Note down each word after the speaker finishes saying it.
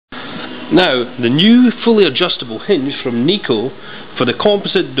Now, the new fully adjustable hinge from Nico for the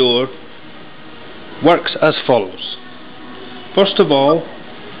composite door works as follows. First of all,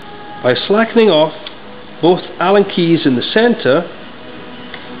 by slackening off both Allen keys in the centre,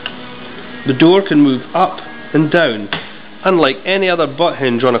 the door can move up and down, unlike any other butt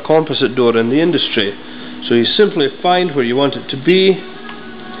hinge on a composite door in the industry. So you simply find where you want it to be,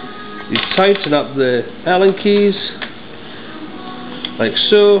 you tighten up the Allen keys like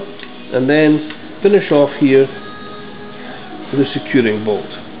so, and then finish off here with a securing bolt.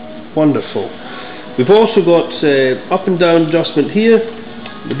 Wonderful. We've also got up and down adjustment here,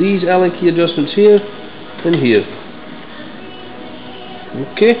 with these Allen key adjustments here and here.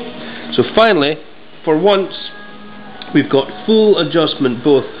 Okay, so finally, for once, we've got full adjustment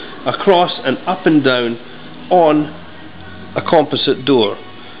both across and up and down on a composite door.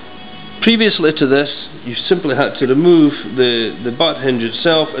 Previously to this, you simply had to remove the butt hinge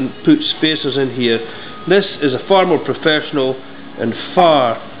itself and put spacers in here. This is a far more professional and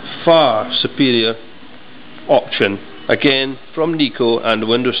far superior option, again from Nico and the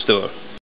Window Store.